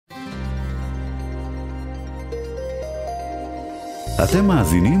אתם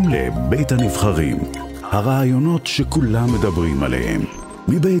מאזינים לבית הנבחרים, הרעיונות שכולם מדברים עליהם,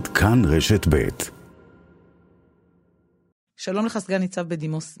 מבית כאן רשת בית. שלום לך סגן ניצב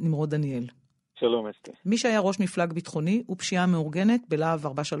בדימוס נמרוד דניאל. שלום אסתי. מי שהיה ראש מפלג ביטחוני ופשיעה מאורגנת בלהב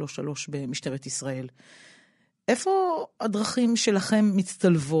 433 במשטרת ישראל. איפה הדרכים שלכם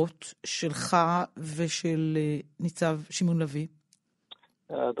מצטלבות, שלך ושל ניצב שמעון לוי?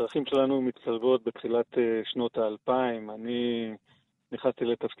 הדרכים שלנו מצטלבות בתחילת שנות ה-2000. אני נכנסתי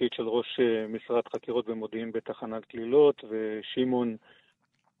לתפקיד של ראש משרד חקירות ומודיעין בתחנת גלילות, ושמעון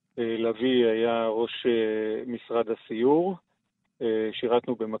לוי היה ראש משרד הסיור.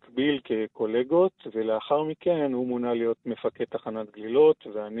 שירתנו במקביל כקולגות, ולאחר מכן הוא מונה להיות מפקד תחנת גלילות,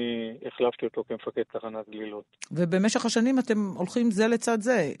 ואני החלפתי אותו כמפקד תחנת גלילות. ובמשך השנים אתם הולכים זה לצד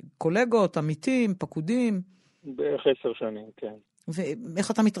זה, קולגות, עמיתים, פקודים? בערך 10 שנים, כן.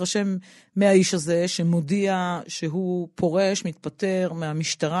 ואיך אתה מתרשם מהאיש הזה שמודיע שהוא פורש, מתפטר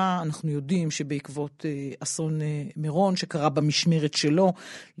מהמשטרה? אנחנו יודעים שבעקבות אסון מירון שקרה במשמרת שלו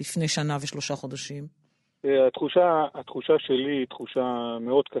לפני 1 ו3 חודשים. התחושה שלי היא תחושה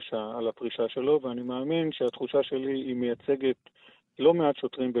מאוד קשה על הפרישה שלו, ואני מאמין שהתחושה שלי היא מייצגת לא מעט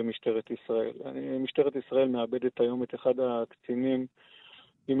שוטרים במשטרת ישראל. משטרת ישראל מאבדת היום את אחד הקצינים,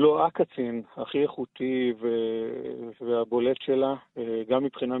 אם לא הקצין, הכי איכותי והבולט שלה, גם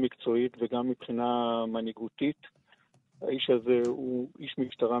מבחינה מקצועית וגם מבחינה מנהיגותית. האיש הזה הוא איש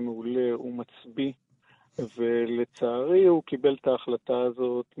משטרה מעולה, הוא מצביא, ולצערי הוא קיבל את ההחלטה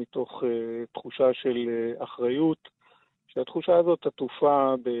הזאת מתוך תחושה של אחריות, שהתחושה הזאת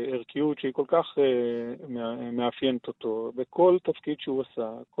עטופה בערכיות שהיא כל כך מאפיינת אותו. בכל תפקיד שהוא עשה,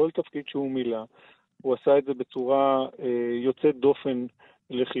 כל תפקיד שהוא מילא, הוא עשה את זה בצורה יוצאת דופן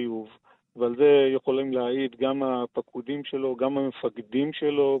לחיוב. ועל זה יכולים להעיד גם הפקודים שלו, גם המפקדים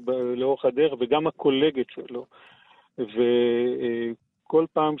שלו לאורך הדרך, וגם הקולגות שלו. וכל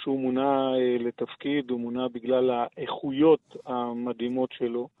פעם שהוא מונה לתפקיד, הוא מונה בגלל האיכויות המדהימות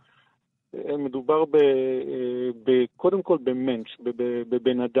שלו. מדובר קודם כל במנש,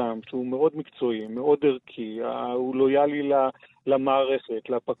 בבן אדם, שהוא מאוד מקצועי, מאוד ערכי, הוא לויאלי למערכת,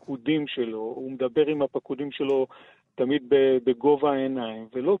 לפקודים שלו, הוא מדבר עם הפקודים שלו תמיד בגובה העיניים,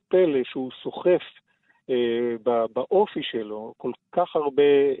 ולא פלא שהוא סוחף באופי שלו כל כך הרבה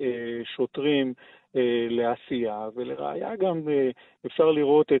שוטרים לעשייה, ולראיה גם אפשר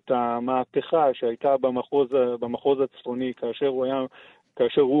לראות את המהפכה שהייתה במחוז הצפוני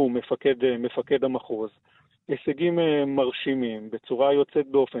כאשר הוא מפקד המחוז. הישגים מרשימים בצורה יוצאת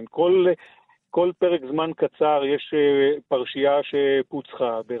באופן. כל פרק זמן קצר יש פרשייה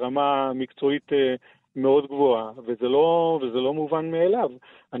שפוצחה ברמה מקצועית מאוד גבוהה, וזה לא מובן מאליו.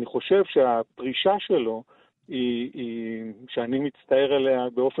 אני חושב שהפרישה שלו, שאני מצטער עליה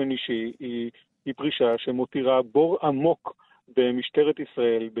באופן אישי, היא פרישה שמותירה בור עמוק במשטרת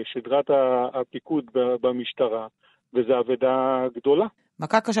ישראל, בשדרת הפיקוד במשטרה, וזו עבודה גדולה.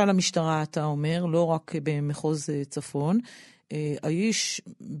 מכה קשה למשטרה, אתה אומר, לא רק במחוז צפון. האיש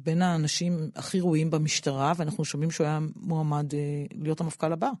בין האנשים הכי ראויים במשטרה, ואנחנו שומעים שהוא היה מועמד להיות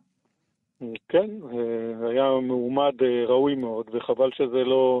המפכ"ל הבא. כן, היה מועמד ראוי מאוד, וחבל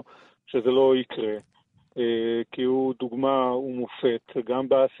שזה לא יקרה, כי הוא דוגמה ומופת גם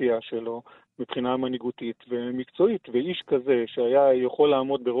בעשייה שלו, מבחינה מנהיגותית ומקצועית, ואיש כזה שהיה יכול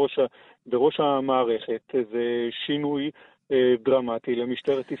לעמוד בראש המערכת, זה שינוי דרמטי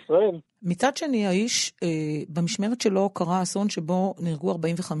למשטרת ישראל. מצד שני, האיש במשמרת שלו קרה אסון שבו נהרגו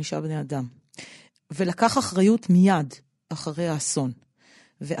 45 בני אדם, ולקח אחריות מיד אחרי האסון.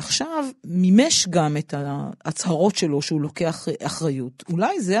 ועכשיו מימש גם את ההצהרות שלו שהוא לוקח אחריות.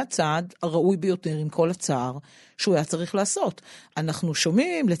 אולי זה הצעד הראוי ביותר עם כל הצער שהוא היה צריך לעשות. אנחנו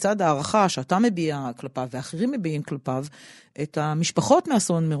שומעים לצד הערכה שאתה מביע כלפיו ואחרים מביעים כלפיו את המשפחות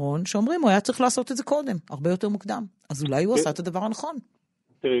מאסון מירון שאומרים הוא היה צריך לעשות את זה קודם, הרבה יותר מוקדם. אז אולי הוא עשה את הדבר הנכון.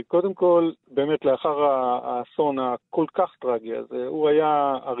 תראי, קודם כל, באמת לאחר האסון הכל כך טרגי הזה, הוא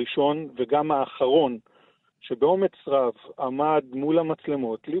היה הראשון וגם האחרון שבאומץ רב עמד מול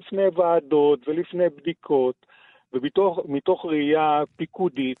המצלמות לפני ועדות ולפני בדיקות, ומתוך ראייה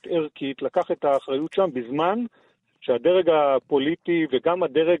פיקודית, ערכית, לקח את האחריות שם בזמן שהדרג הפוליטי וגם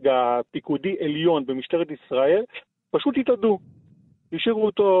הדרג הפיקודי עליון במשטרת ישראל פשוט התאדו.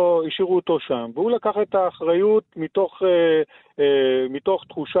 השאירו אותו שם, והוא לקח את האחריות מתוך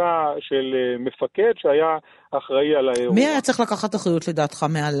תחושה של מפקד שהיה אחראי על האירוע. מי היה צריך לקחת אחריות לדעתך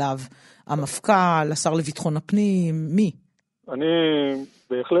מעליו? המפכ"ל, השר לביטחון הפנים, מי? אני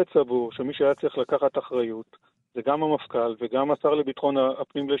בהחלט סבור שמי שהיה צריך לקחת אחריות זה גם המפכ"ל וגם השר לביטחון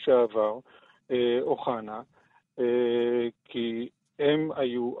הפנים לשעבר, אוחנה, כי הם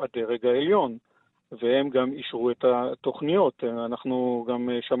היו הדרג העליון. והם גם אישרו את התוכניות. אנחנו גם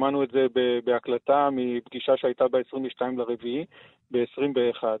שמענו את זה בהקלטה מפגישה שהייתה ב-22 לרביעי,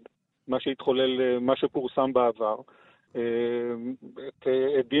 ב-21, מה שהתחולל, מה שפורסם בעבר.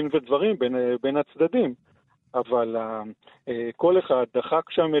 את דין ודברים בין הצדדים. אבל כל אחד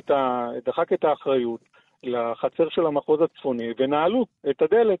דחק את האחריות לחצר של המחוז הצפוני, ונעלו את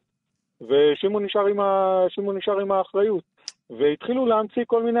הדלת. ושימון נשאר עם האחריות. והתחילו להמציא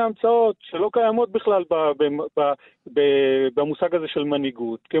כל מיני המצאות שלא קיימות בכלל במושג הזה של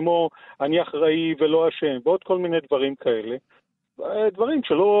מנהיגות, כמו אני אחראי ולא אשם, ועוד כל מיני דברים כאלה. דברים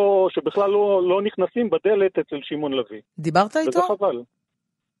שבכלל לא נכנסים בדלת אצל שמעון לוי. דיברת איתו? וזה חבל.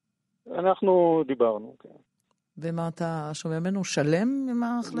 אנחנו דיברנו, כן. ומה אתה שומע ממנו? שלם עם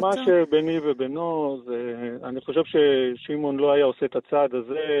ההחלטה? מה שביני ובינו, אני חושב ששימון לא היה עושה את הצעד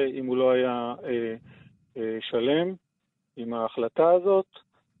הזה אם הוא לא היה שלם עם ההחלטה הזאת,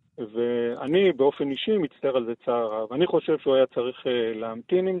 ואני באופן אישי מצטער על זה צער רב. אני חושב שהוא היה צריך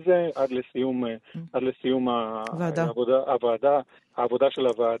להמתין עם זה עד לסיום העבודה של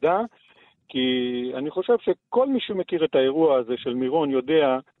הוועדה, כי אני חושב שכל מי שמכיר את האירוע הזה של מירון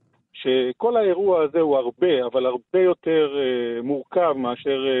יודע שכל האירוע הזה הוא אבל הרבה יותר מורכב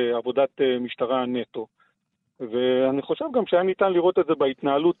מאשר עבודת משטרה נטו. ואני חושב גם שהיה ניתן לראות את זה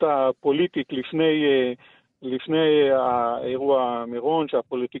בהתנהלות הפוליטית לפני האירוע מירון,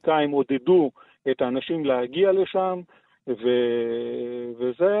 שהפוליטיקאים עודדו את האנשים להגיע לשם,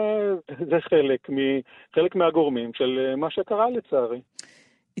 וזה חלק מהגורמים של מה שקרה לצערי.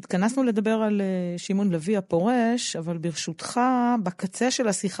 התכנסנו לדבר על שמעון לוי הפורש, אבל ברשותך, בקצה של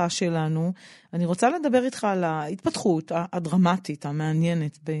השיחה שלנו, אני רוצה לדבר איתך על ההתפתחות הדרמטית,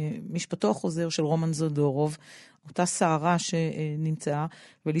 המעניינת, במשפטו החוזר של רומן זדורוב, אותה סערה שנמצאה,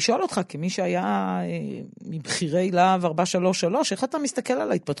 ולשאול אותך, כמי שהיה מבחירי להב 433, איך אתה מסתכל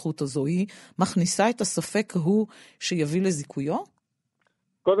על ההתפתחות הזו? היא מכניסה את הספק ההוא שיביא לזיכויו?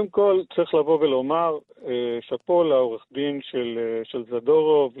 קודם כל צריך לבוא ולומר שפו לעורך דין של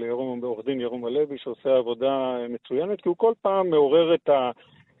זדורוב, לעורך דין ירום הלוי, שעושה עבודה מצוינת, כי הוא כל פעם מעורר את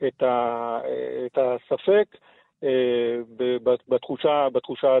הספק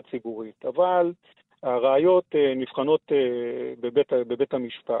בתחושה הציבורית. אבל הראיות נבחנות בבית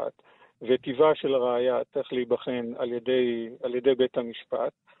המשפט, וטבעה של הראיה צריך להיבחן על ידי בית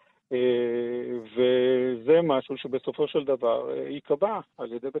המשפט. וזה משהו שבסופו של דבר ייקבע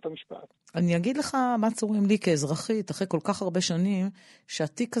על ידי בית המשפט. אני אגיד לך מה צורם לי כאזרחית, אחרי כל כך הרבה שנים,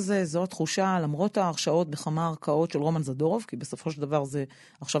 שהתיק הזה, זו התחושה, למרות ההרשאות בכמה ערכאות של רומן זדורוב, כי בסופו של דבר זה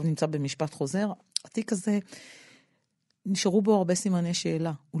עכשיו נמצא במשפט חוזר, התיק הזה נשארו בו הרבה סימני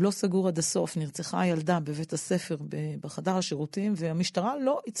שאלה. הוא לא סגור עד הסוף, נרצחה הילדה בבית הספר, בחדר השירותים, והמשטרה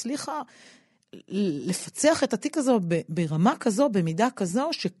לא הצליחה לפצח את התיק הזה ברמה כזו, במידה כזו,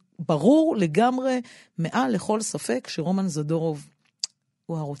 שברור לגמרי מעל לכל ספק שרומן זדורוב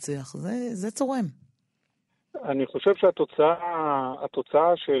הוא הרוצח. זה צורם. אני חושב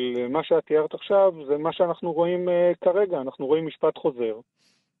שהתוצאה של מה שאת תיארת עכשיו, זה מה שאנחנו רואים כרגע. אנחנו רואים משפט חוזר,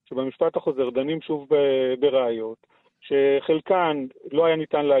 שבמשפט החוזר דנים שוב בראיות, שחלקן לא היה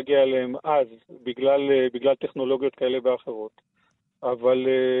ניתן להגיע אליהם אז, בגלל טכנולוגיות כאלה ואחרות. אבל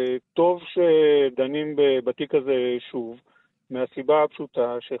טוב שדנים בתיק הזה שוב, מהסיבה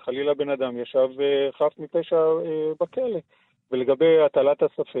הפשוטה שחלילה בן אדם ישב חף מפשע בכלא. ולגבי הטלת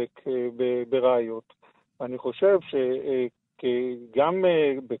הספק בראיות, אני חושב שגם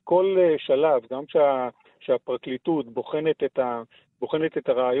בכל שלב, גם שהפרקליטות בוחנת את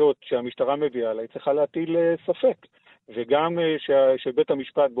הראיות שהמשטרה מביאה לה, היא צריכה להטיל ספק. וגם שבית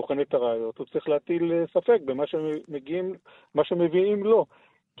המשפט בוחן את הראיות, הוא צריך להטיל ספק במה שמביאים לו.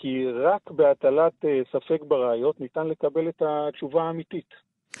 כי רק בהטלת ספק בראיות ניתן לקבל את התשובה האמיתית.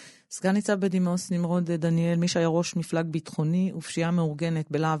 סגן ניצב בדימוס נמרוד דניאל, מי שהיה ראש מפלג ביטחוני ופשיעה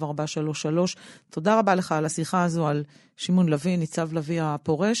מאורגנת בלהב 433, תודה רבה לך על השיחה הזו על שמעון לוי, ניצב לוי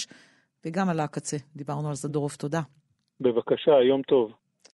הפורש, וגם על הקצה. דיברנו על זדורוב, תודה. בבקשה, יום טוב.